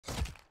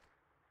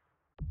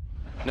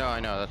No, I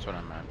know, that's what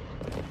I meant.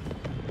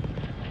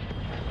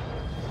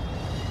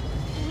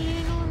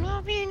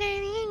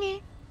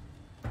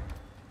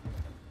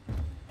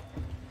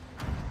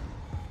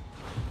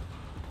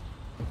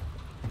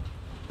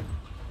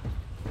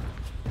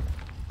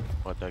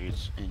 What, that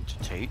gets into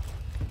Tate?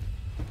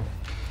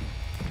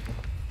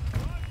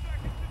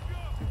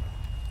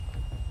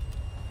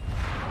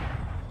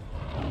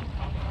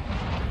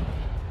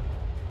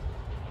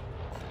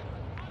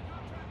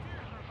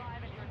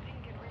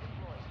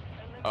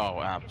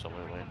 Oh,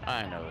 absolutely.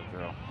 I know the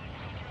drill.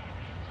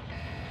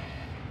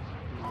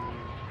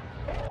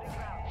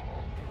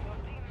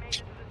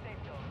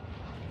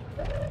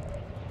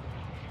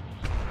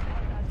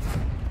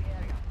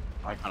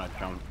 I kind of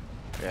jumped.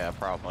 Yeah,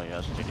 probably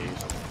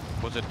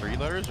STDs. Was it 3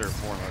 letters or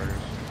 4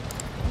 letters?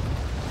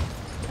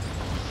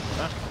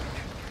 Huh?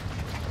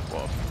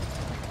 Whoa.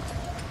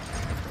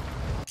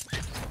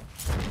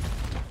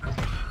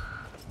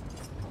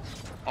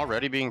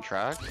 Already being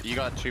tracked? You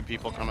got 2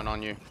 people coming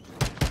on you.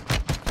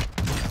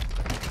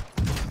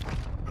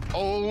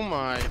 Oh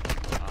my.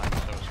 I'm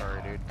so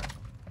sorry, dude.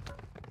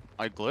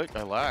 I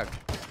lagged.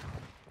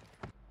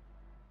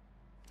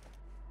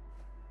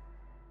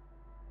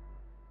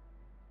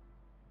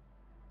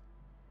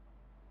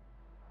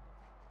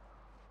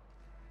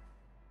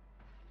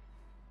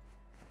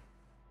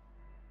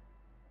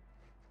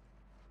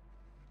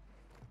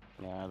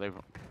 Yeah, they've...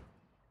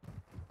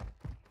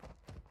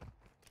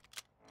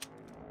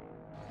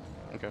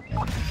 Okay.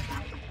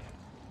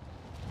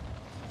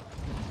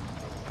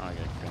 I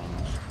get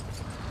guns.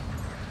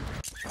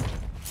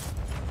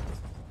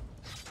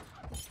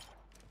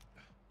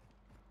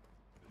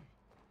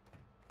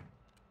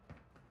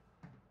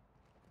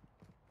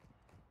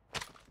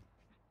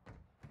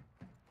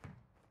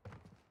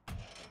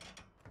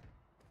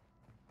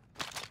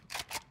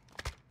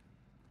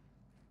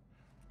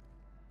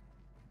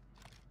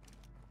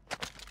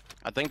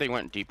 I think they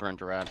went deeper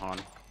into Radhon.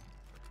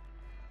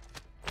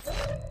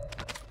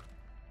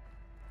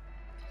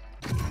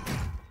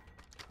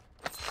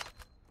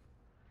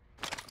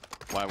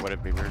 Why would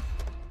it be weird?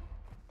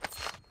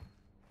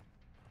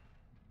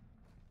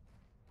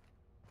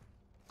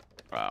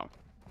 Wow.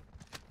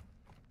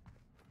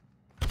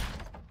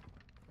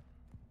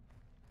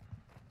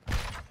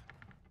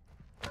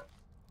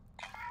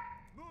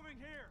 Moving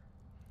here.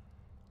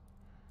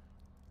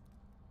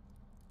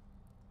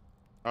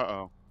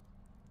 Uh-oh.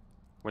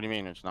 What do you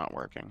mean it's not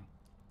working?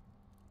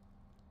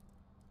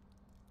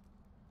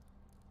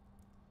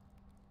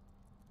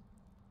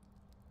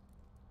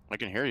 I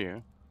can hear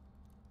you.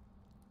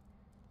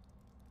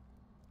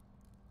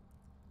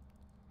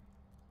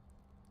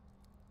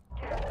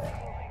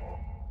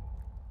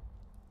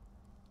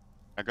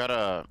 I got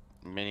a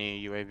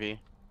mini UAV.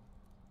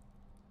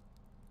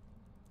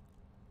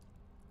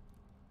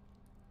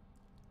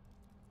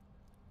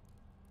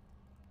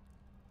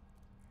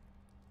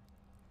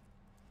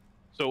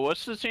 So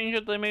what's the change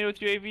that they made with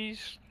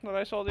UAVs that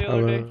I saw the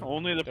other day?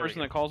 Only the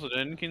person that calls it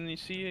in can you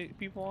see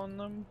people on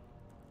them?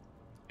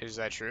 Is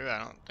that true? I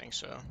don't think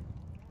so.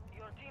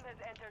 Your team has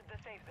entered the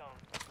safe zone.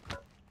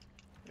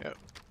 Yep.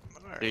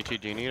 Alright. DT,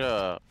 do you need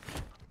a...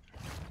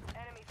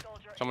 Enemy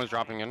soldier. Someone's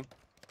dropping in?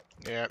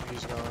 Yep,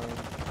 he's going.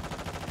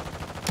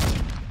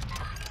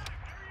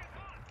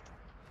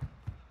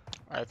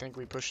 I think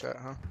we pushed that,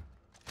 huh?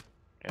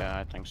 Yeah,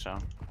 I think so.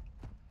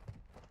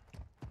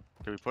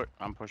 Do we put...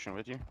 I'm pushing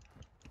with you.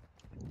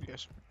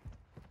 Yes.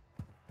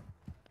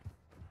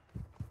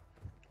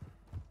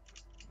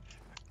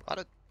 A lot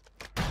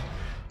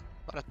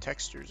of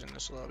textures in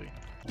this lobby.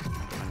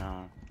 I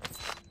know.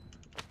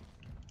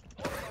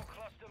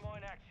 Cluster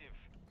mine active.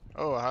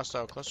 Oh, a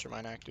hostile cluster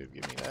mine active.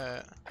 Give me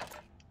that.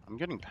 I'm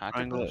getting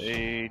Triangle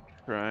packables.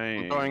 A,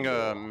 I'm going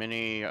a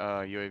mini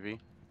UAV.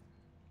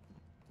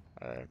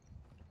 Alright.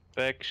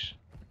 Vex.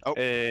 Oh.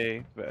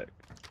 A, Vex.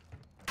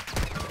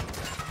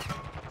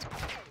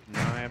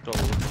 Now I have to look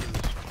at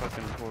this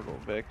fucking portal.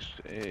 Vex,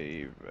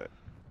 A, Vex.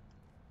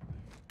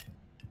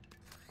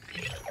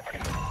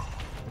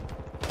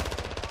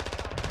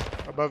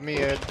 Above me,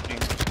 Ed.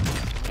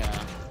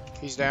 Yeah.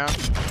 He's down.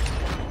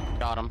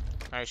 Got him.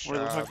 Nice Where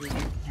the job. fuck is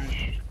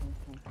he?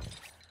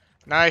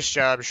 Nice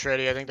job,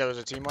 Shreddy. I think that was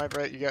a team wipe,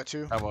 right? You got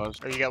 2? That was.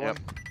 Or you got Yep.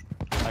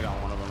 1? I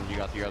got one of them. You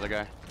got the other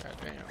guy. God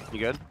damn. You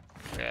good?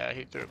 Yeah,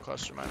 he threw a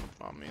cluster mine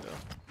on me, though.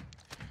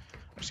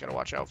 I just gotta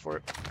watch out for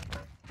it.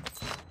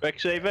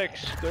 Vex, A,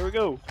 Vex. There we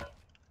go.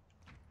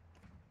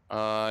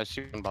 I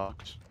see one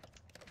box.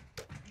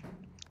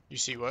 You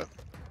see what?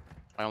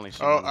 I only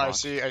see Oh, one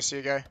box. I see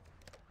a guy.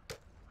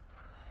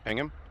 Ping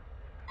him.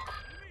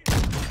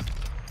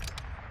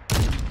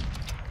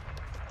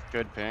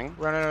 Good ping.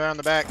 Running around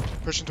the back.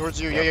 Pushing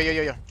towards you. Yeah.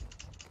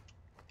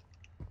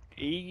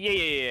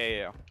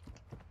 Yeah.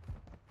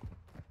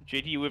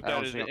 JD whipped I out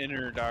don't his see him.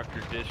 inner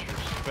Dr.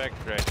 Disrespect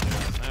right there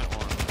on that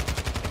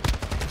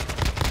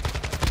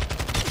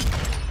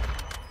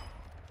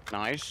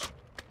one. Nice.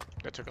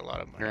 That took a lot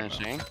of my You're ammo.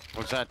 insane.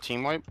 Was that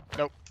team wipe?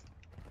 Nope.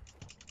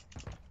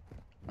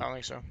 I don't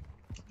think so.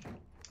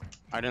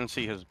 I didn't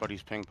see his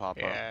buddy's ping pop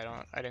up.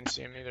 Yeah, I didn't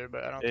see him either,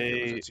 but I don't think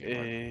it was a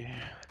team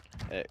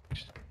wipe.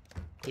 X.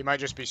 He might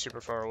just be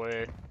super far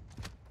away.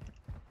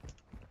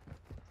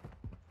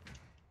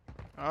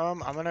 I'm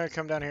gonna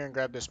come down here and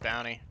grab this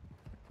bounty.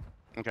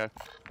 Okay.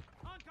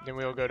 Then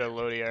we'll go to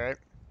Lodi, alright?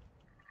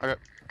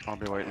 I'll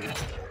be waiting.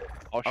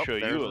 I'll Oh, show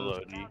there's you a a-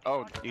 Lodi.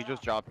 Oh, he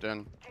just dropped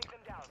in. Take them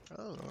down.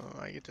 Oh,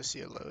 I get to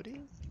see a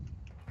Lodi?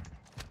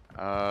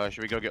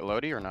 Should we go get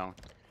Lodi or no?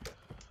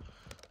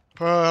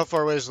 How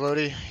far away is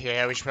Lodi?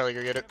 Yeah, we should probably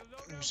go get it.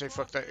 Say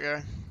fuck that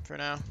guy for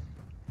now.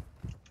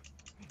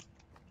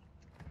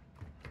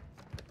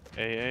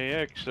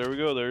 AAX, there we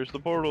go. There's the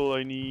portal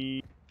I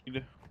need.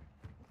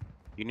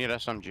 You need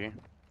SMG.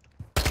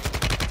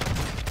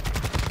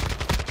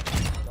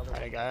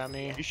 Got a guy on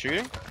me. You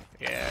shooting?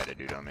 Yeah, I had a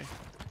dude on me.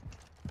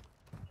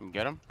 You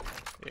get him?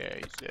 Yeah,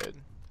 he's dead.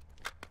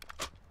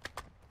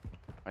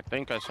 I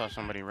think I saw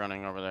somebody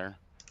running over there.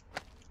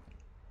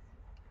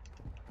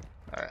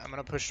 Alright, I'm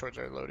gonna push towards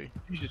our Lodi.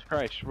 Jesus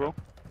Christ, bro.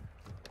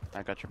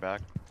 I got your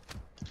back.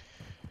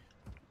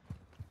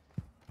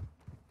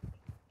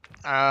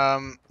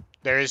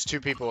 There is 2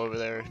 people over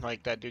there.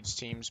 Like, that dude's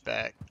team's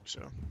back,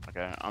 so.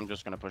 Okay, I'm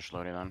just gonna push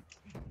Lodi then.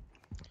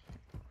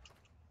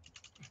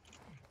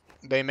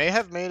 They may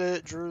have made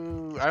it,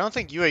 Drew. I don't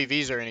think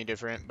UAVs are any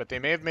different, but they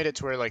may have made it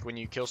to where, like, when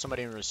you kill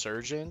somebody in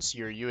Resurgence,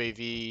 your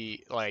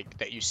UAV, like,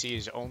 that you see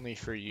is only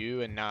for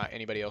you and not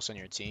anybody else on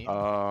your team.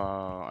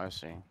 Oh, I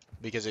see.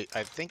 Because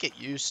I think it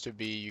used to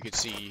be you could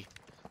see,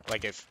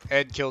 like, if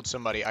Ed killed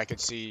somebody, I could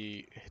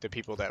see the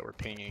people that were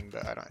pinging,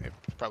 but I don't.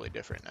 It's probably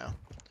different now.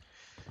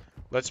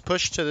 Let's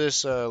push to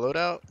this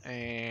loadout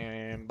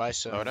and buy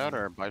some. Loadout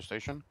or buy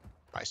station?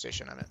 Buy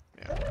station, I meant.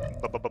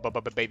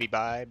 Yeah. Baby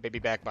buy, baby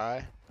back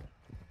buy.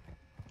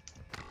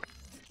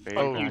 Baby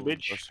Oh, back you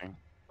bitch. pushing.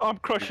 I'm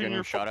crushing getting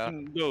your shot at?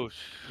 fucking ghost.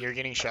 You're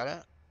getting shot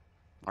at?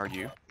 Are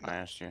you? I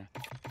asked you.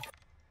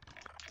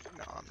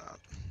 No, I'm not.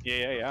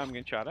 Yeah, I'm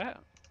getting shot at.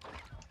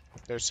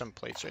 There's some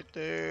plates right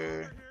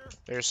there.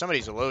 There's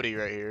somebody's Lodi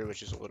right here,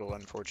 which is a little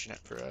unfortunate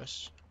for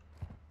us.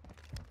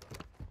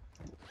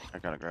 I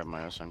gotta grab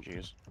my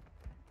SMGs.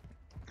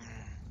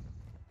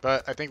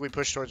 But I think we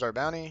push towards our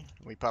bounty.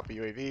 We pop a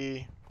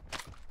UAV.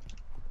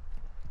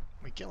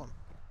 We kill him.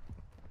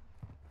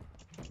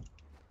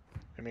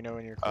 Let me know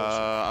when you're close.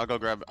 I'll go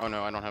grab. Oh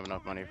no, I don't have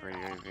enough money for a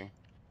UAV.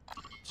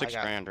 6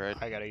 grand, right?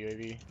 I got a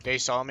UAV. They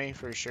saw me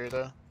for sure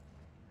though.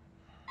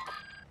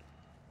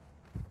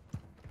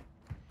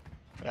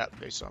 Yep,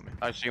 they saw me.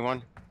 I see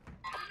one.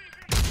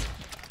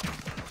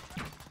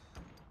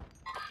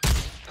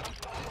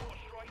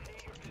 Strike near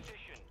your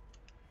position.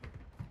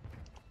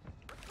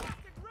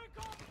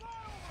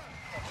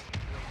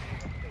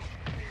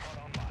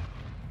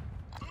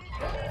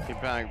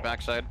 Keep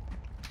backside.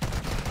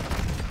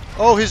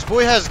 Oh, his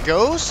boy has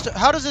ghost?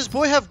 How does his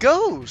boy have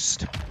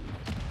ghost?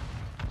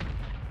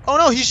 Oh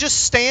no, he's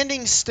just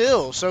standing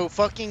still. So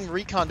fucking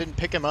Recon didn't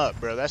pick him up,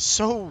 bro. That's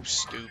so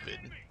stupid.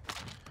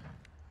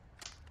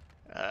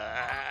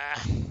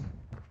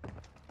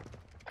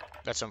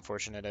 That's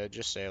unfortunate, Ed.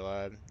 Just stay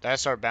alive.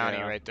 That's our bounty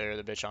Yeah. right there,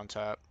 the bitch on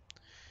top.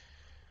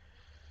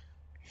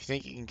 If you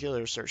think you can kill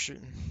her, start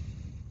shooting.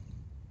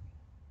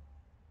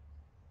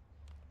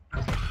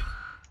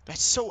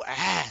 That's so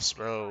ass,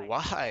 bro.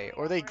 Why?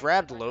 Or they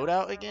grabbed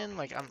loadout again?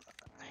 Like, I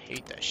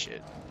hate that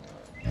shit.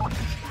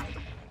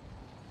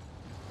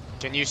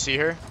 Can you see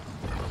her?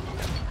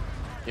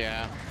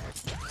 Yeah.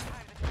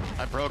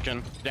 I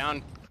broken.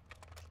 Down.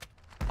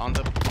 On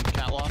the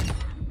catwalk.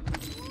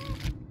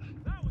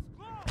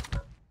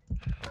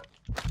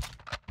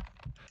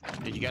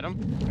 Did you get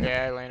him?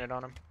 Yeah, I landed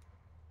on him.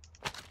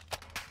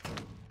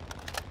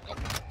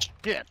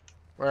 Yeah.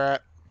 Where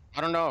at?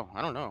 I don't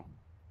know.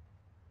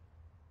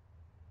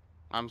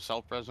 I'm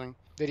self-resing.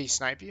 Did he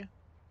snipe you?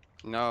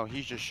 No,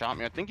 he just shot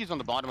me. I think he's on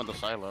the bottom of the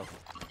silo.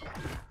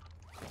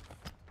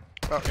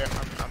 Oh, yeah,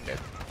 I'm dead.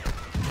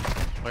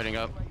 Waiting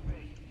up.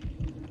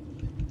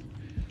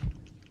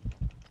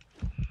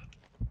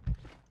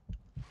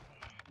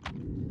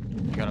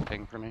 You got a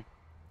ping for me?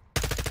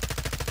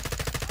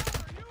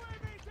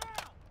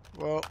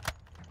 Well,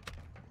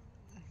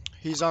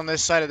 he's on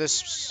this side of this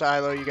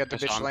silo. You got the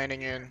This bitch on.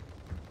 landing in.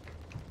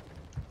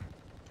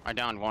 I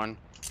downed one.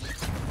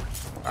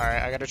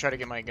 Alright, I gotta try to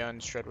get my gun,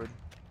 Shredwood.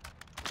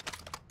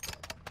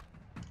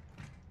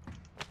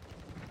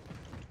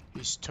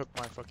 He's took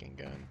my fucking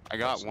gun. I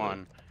got That's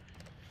one.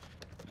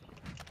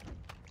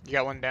 You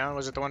got one down?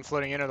 Was it the one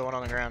floating in or the one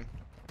on the ground?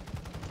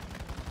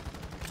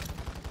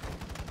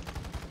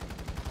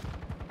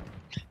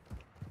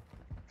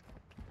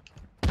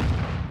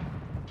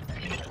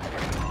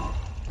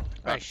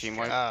 Nice team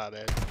wipe. job,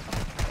 Ed.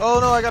 Oh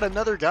no, I got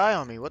another guy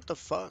on me. What the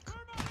fuck?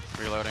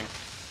 Reloading.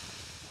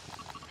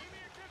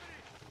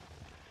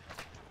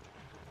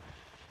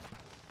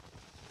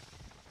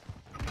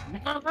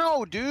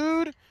 No,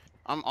 dude!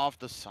 I'm off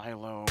the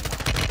silo.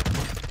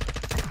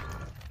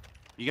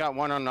 You got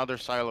one on another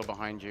silo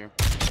behind you.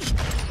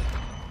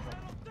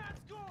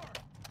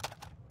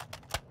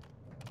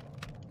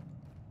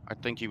 I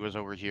think he was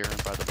over here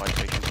by the buy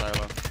station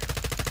silo.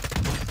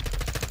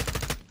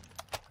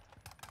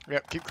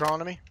 Yep, keep crawling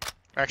to me.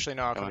 Actually,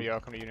 no, I'll come Come to on. you. I'll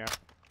come to you now.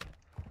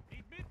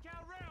 Need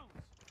mid-cal rounds.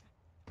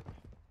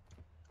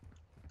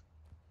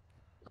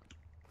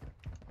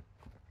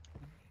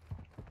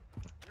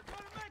 You're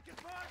gonna make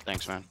it, bud.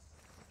 Thanks, man.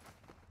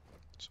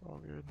 It's all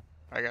good.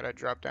 I gotta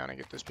drop down and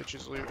get this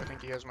bitch's loot. I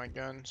think he has my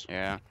guns.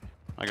 Yeah,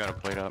 I got a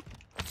plate up.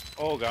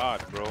 Oh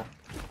god, bro.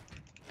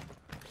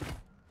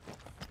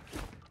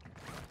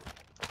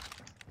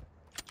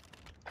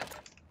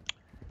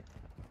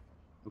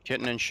 I'm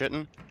kitting and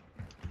shitting.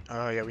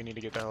 Oh yeah, we need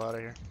to get the hell out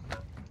of here.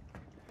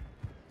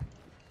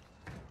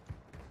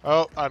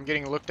 Oh, I'm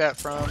getting looked at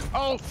from.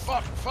 Oh,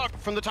 fuck,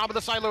 from the top of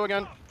the silo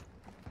again.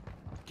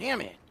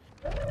 Damn it.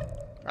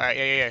 Alright,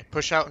 yeah.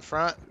 Push out in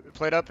front.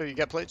 Plate up if you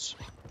got plates.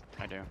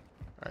 I do.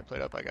 Alright,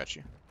 plate up, I got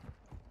you.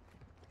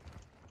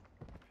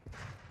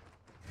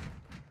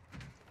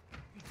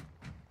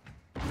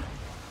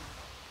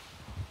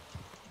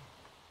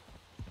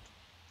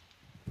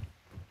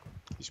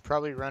 He's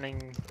probably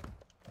running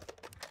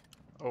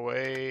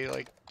away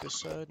like this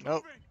side.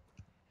 Nope.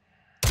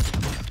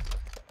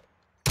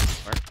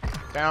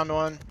 Downed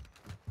one.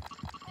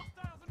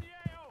 Hostiles in the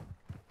AO.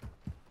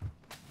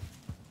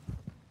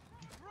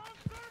 Drone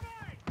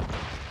survey.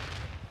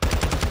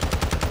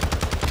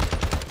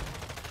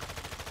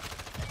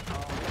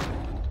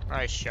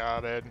 Nice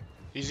job, Ed.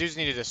 These dudes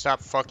needed to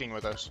stop fucking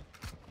with us.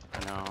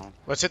 I know.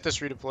 Let's hit this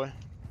redeploy.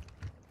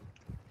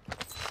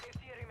 50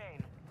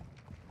 remain.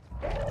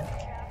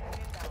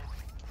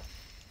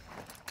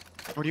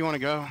 Where do you want to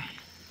go?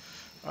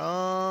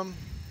 I Um,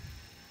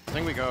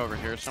 think we go over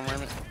here somewhere.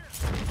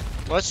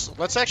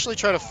 let's actually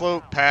try to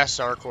float past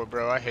Zarqwa,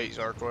 bro. I hate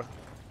Zarqwa.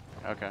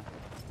 Okay.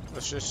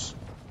 Let's just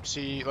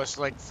see. Let's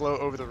like float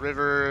over the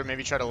river.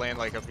 Maybe try to land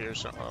like up here.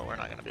 So, oh, we're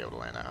not gonna be able to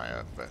land that high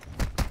up. But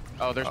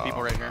Oh, there's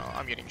people right here. no,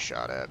 I'm getting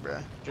shot at, bro.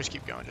 Just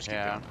keep going. Just keep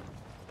Yeah. going.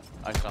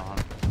 I saw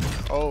him.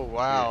 Oh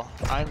wow,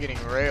 I'm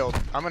getting railed.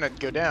 I'm gonna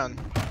go down.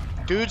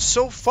 Dude's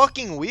so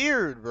fucking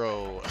weird,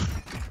 bro.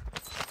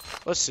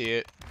 Let's see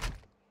it.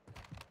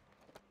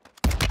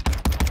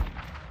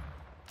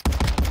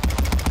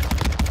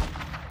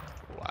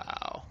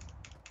 Wow.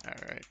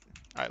 Alright.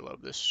 I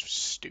love this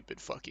stupid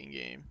fucking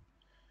game.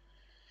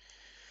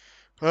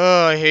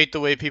 Oh, I hate the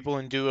way people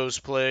in duos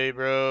play,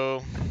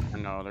 bro. I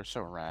know, they're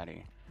so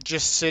ratty.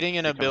 Just sitting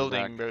in a Keep coming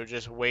building, back. bro,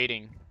 just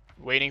waiting.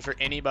 Waiting for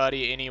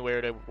anybody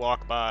anywhere to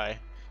walk by.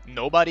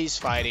 Nobody's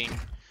fighting.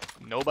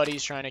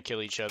 Nobody's trying to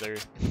kill each other.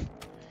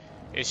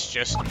 It's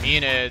just me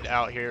and Ed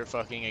out here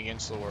fucking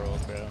against the world,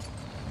 bro.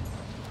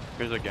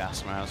 Here's a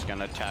gas mask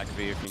and a tag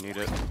V if you need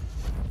it.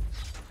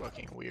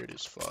 Fucking weird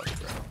as fuck,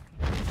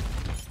 bro.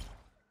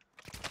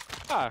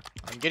 Ah,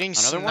 I'm getting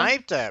Another one?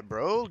 sniped at,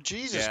 bro.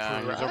 Jesus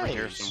Yeah, Christ. he's over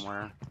here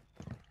somewhere.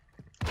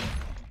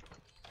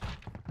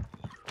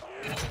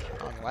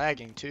 I'm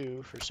lagging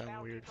too for some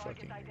Bounty weird target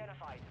fucking.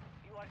 identified.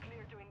 You are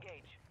clear to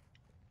engage.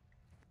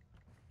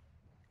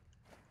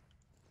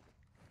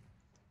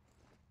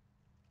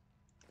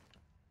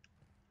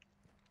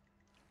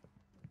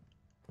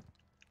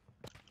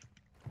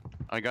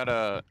 I got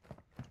a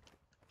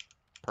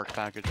perk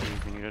package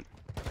if you need it.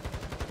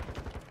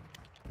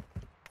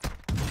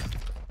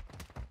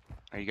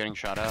 Are you getting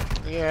shot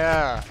at?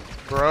 Yeah,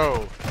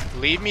 bro.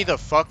 Leave me the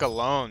fuck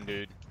alone,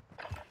 dude.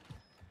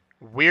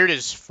 Weird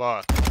as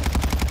fuck.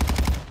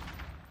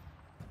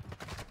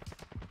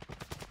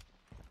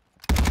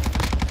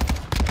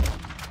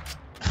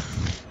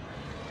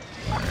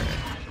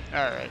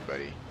 Alright,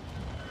 buddy.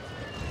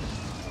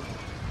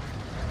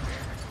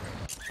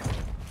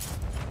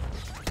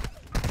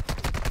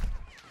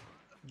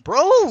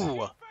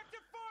 Bro!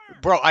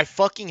 Bro, I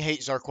fucking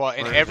hate Zarqwa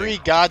in Where is every he?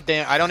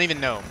 goddamn... I don't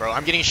even know, bro.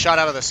 I'm getting shot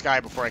out of the sky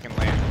before I can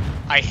land.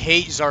 I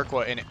hate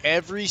Zarqwa in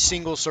every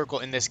single circle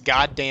in this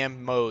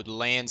goddamn mode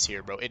lands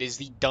here, bro. It is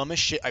the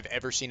dumbest shit I've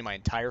ever seen in my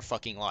entire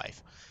fucking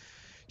life.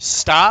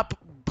 Stop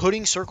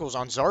putting circles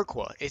on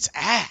Zarqwa. It's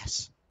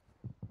ass.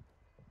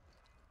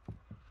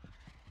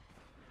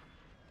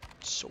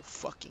 It's so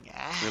fucking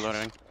ass.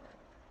 Reloading.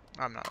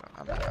 I'm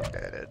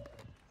dead.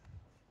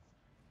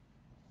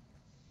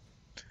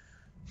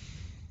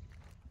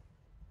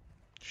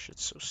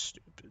 Shit's so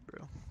stupid,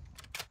 bro.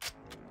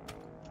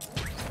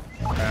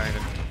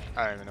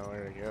 I don't even know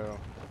where to go.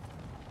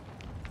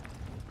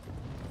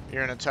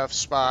 You're in a tough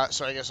spot,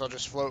 so I guess I'll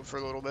just float for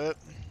a little bit.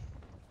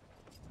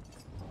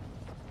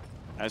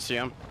 I see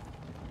him.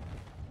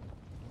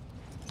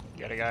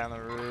 You got a guy on the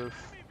roof.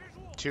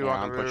 Two Yeah,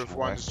 on I'm the pushing roof.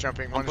 away. One's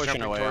jumping. I'm One's pushing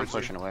jumping away. I'm towards you.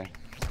 pushing away.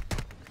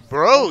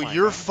 Bro, Oh my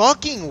you're God.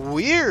 fucking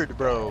weird,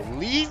 bro.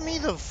 Leave me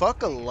the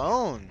fuck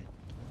alone.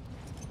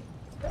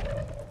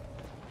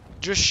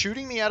 Just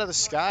shooting me out of the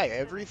sky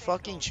every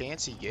fucking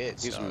chance he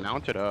gets. He's dog.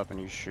 mounted up and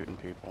he's shooting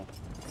people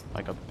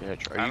like a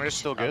bitch. Are I'm you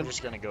still good? I'm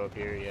just gonna go up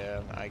here.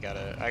 Yeah, I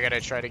gotta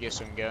try to get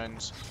some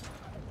guns.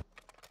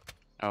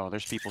 Oh,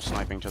 there's people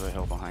sniping to the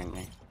hill behind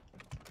me.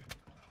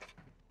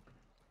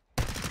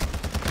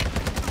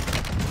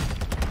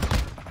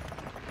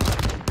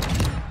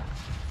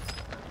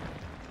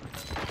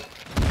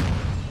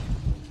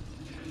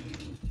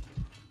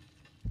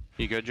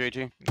 You good,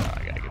 JT? No,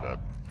 I gotta give up.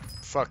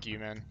 Fuck you,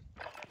 man.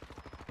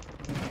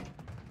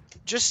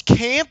 Just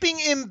camping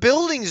in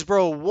buildings,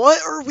 bro.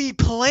 What are we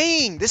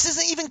playing? This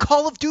isn't even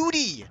Call of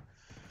Duty.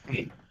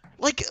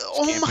 Like,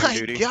 oh camping my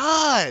duty.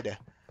 god.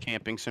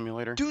 Camping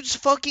simulator. Dude's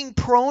fucking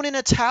prone in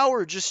a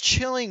tower, just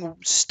chilling,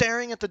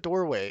 staring at the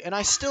doorway, and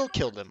I still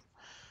killed him.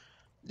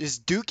 His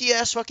dookie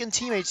ass fucking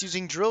teammates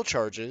using drill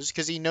charges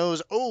because he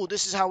knows, oh,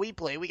 this is how we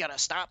play. We gotta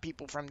stop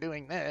people from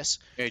doing this.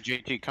 Hey,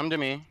 JT, come to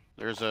me.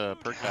 There's a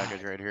perk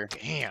package right here.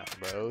 Damn,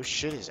 bro.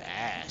 Shit is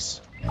ass.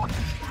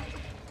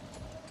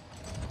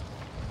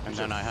 And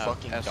There's then a I have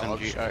fucking dog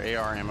SMG, shit.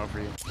 AR ammo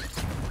for you.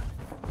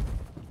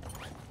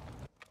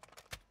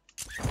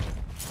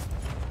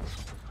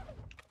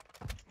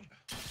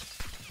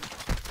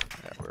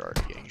 Yeah, we're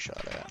already getting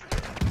shot at.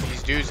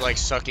 These dudes like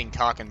sucking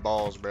cock and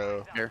balls,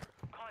 bro. Here.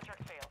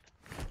 Contract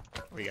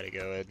failed. We gotta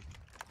go, Ed.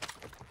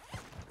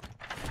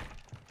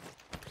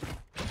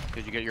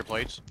 Did you get your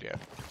plates? Yeah.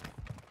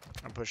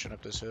 I'm pushing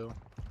up this hill.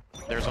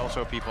 There's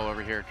also people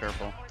over here.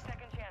 Careful. More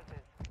second chances.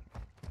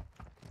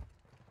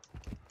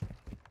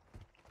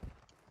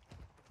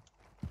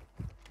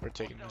 We're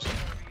taking this. In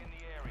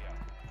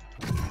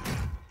the area.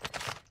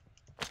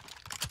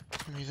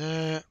 Give me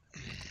that.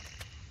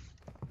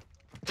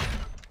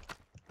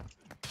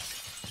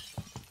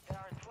 There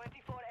are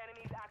 24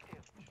 enemies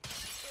active.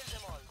 Kill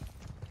them all.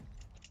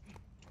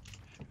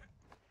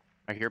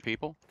 I hear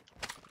people.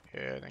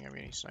 Yeah, I think I'm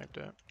getting sniped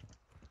at.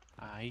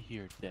 I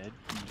hear dead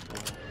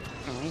people.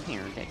 I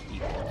hear dead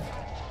people.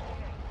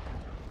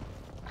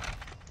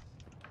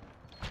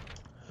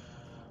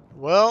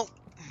 Well,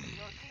 Your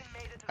team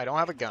made it to I don't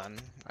have a gun.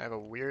 I have a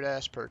weird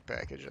ass perk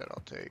package that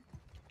I'll take.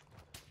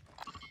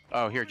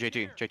 Oh, here,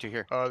 JT. JT,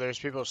 here. Oh, there's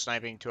people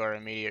sniping to our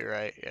immediate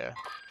right. Yeah.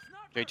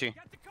 JT, Enemy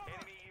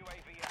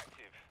UAV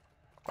active.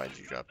 Why did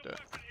you drop that?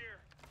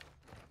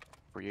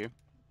 for you.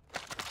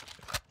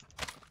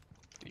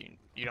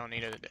 You don't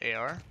need an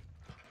AR?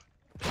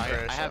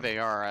 I have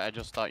AR. I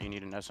just thought you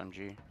need an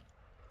SMG.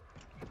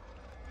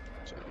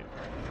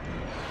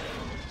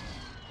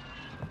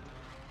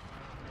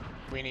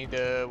 We need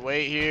to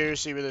wait here,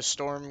 see where the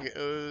storm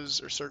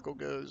goes or circle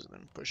goes, and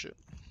then push it.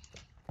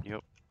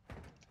 Yep.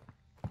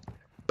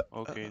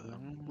 Okay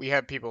then. We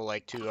have people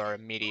like to our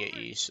immediate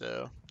east,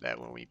 so that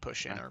when we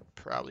push in are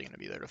probably going to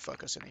be there to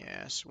fuck us in the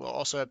ass. We'll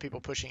also have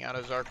people pushing out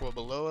of Zarqua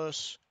below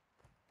us.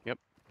 Yep.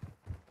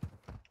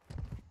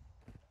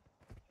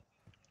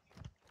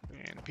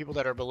 And the people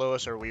that are below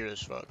us are weird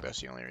as fuck. That's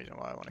the only reason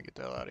why I want to get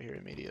the hell out of here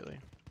immediately.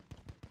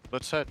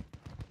 Let's head.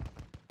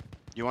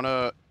 You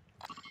wanna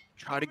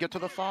try to get to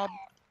the fob?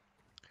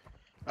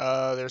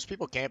 There's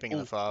people camping in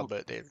the Ooh, fob, ooh.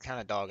 but they're kind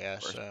of dog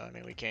ass, Where's- so I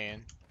mean we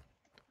can.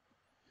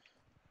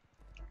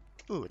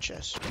 Ooh, a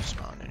chest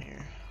spawned in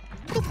here.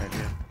 Right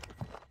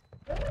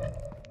here.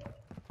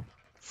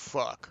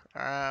 Fuck.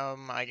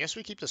 I guess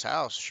we keep this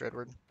house,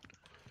 Shredward.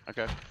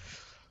 Okay.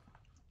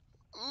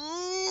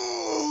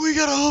 Ooh, we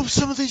gotta hope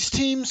some of these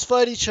teams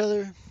fight each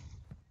other.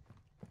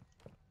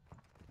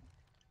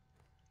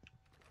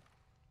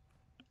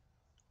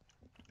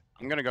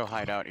 I'm gonna go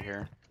hide out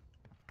here.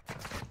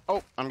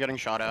 Oh, I'm getting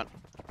shot at.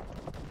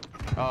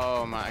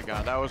 Oh my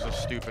god, that was a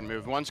stupid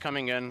move. One's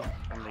coming in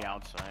from the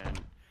outside,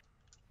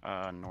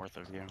 north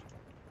of you.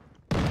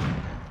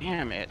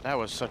 Damn it, that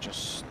was such a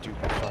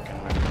stupid fucking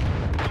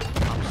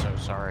move. I'm so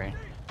sorry.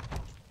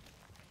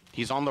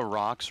 He's on the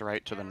rocks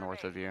right to the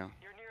north of you.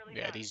 You're nearly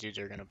Yeah, done. these dudes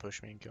are gonna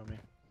push me and kill me.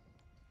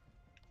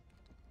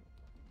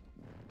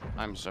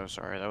 I'm so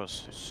sorry, that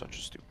was such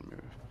a stupid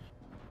move.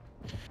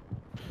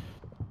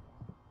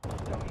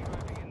 Hostile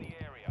UAV in the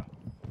area.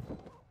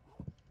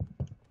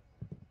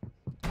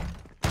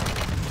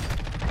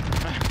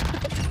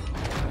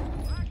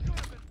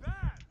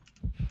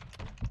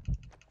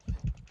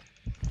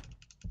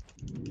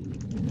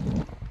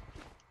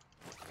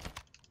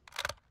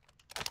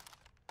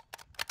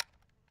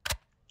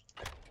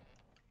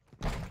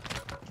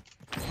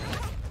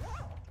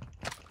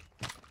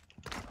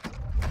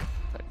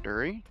 That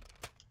Dury?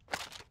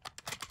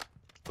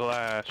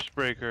 Glass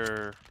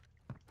breaker.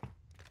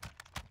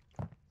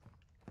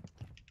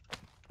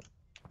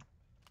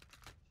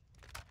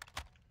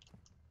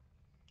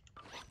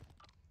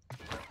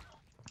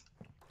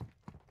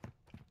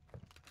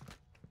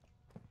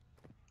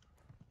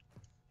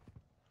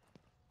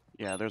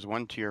 Yeah, there's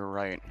one to your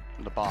right,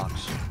 the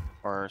box,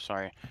 or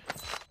sorry,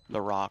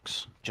 the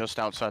rocks, just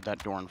outside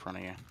that door in front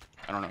of you.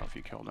 I don't know if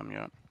you killed him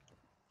yet.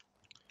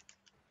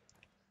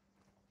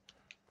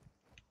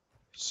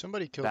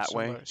 Somebody killed That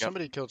way, somebody. yep.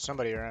 Somebody killed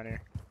somebody around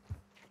here.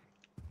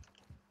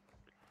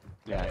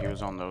 Yeah, he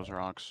was on those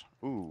rocks.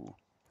 Ooh,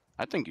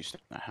 I think you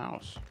stayed in the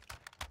house.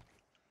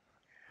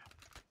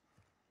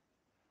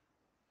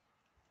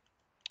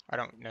 I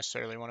don't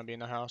necessarily want to be in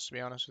the house, to be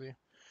honest with you.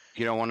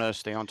 You don't want to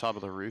stay on top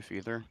of the roof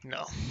either?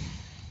 No,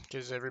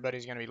 because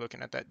everybody's gonna be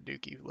looking at that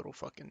dookie little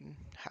fucking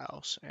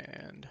house,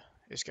 and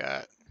it's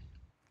got.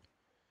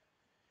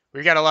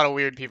 We got a lot of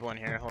weird people in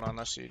here. Hold on,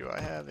 let's see. Do I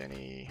have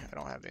any? I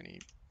don't have any.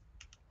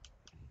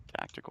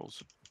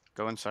 Tacticals.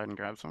 Go inside and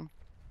grab some.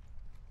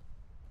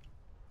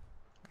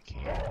 I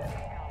can't.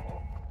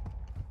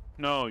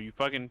 No, you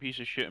fucking piece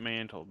of shit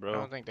mantle, I bro.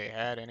 don't think they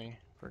had any.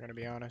 we're gonna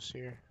be honest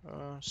here.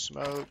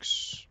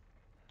 Smokes.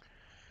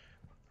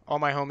 All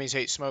my homies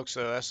hate smokes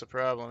though, that's the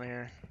problem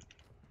here.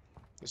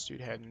 This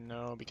dude had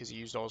no, because he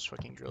used all his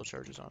fucking drill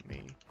charges on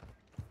me.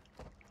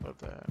 Love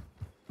that.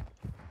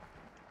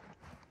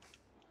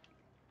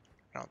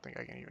 I don't think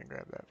I can even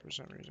grab that for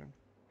some reason.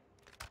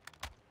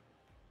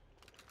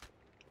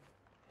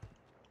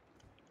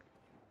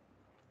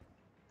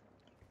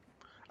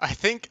 I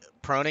think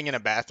proning in a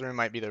bathroom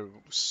might be the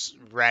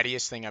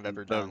rattiest thing I've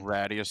ever done. The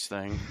rattiest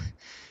thing.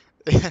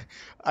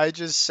 I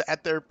just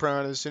sat there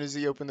prone. As soon as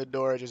he opened the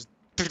door, I just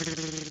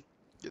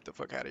get the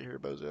fuck out of here,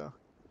 bozo.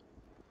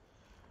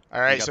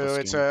 All right, so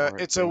it's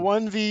a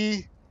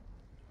 1v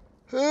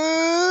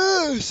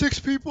 6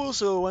 people,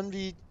 so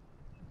 1v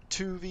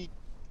 2v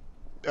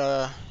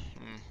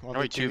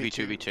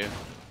 2v2v2.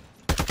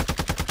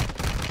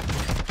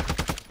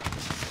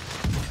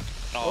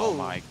 Oh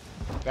my!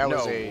 That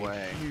was no a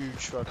way. huge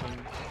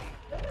fucking.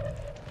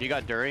 You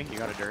got Dury? You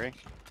got a Dury?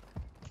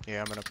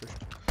 Yeah, I'm gonna push.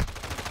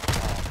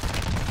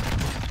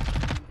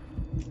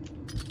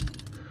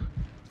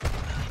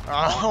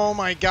 Oh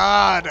my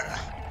god!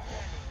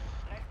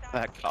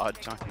 That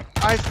COD time.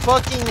 I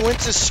fucking went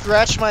to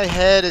scratch my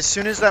head as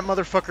soon as that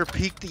motherfucker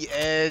peeked the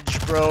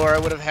edge, bro, or I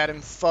would have had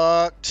him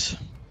fucked.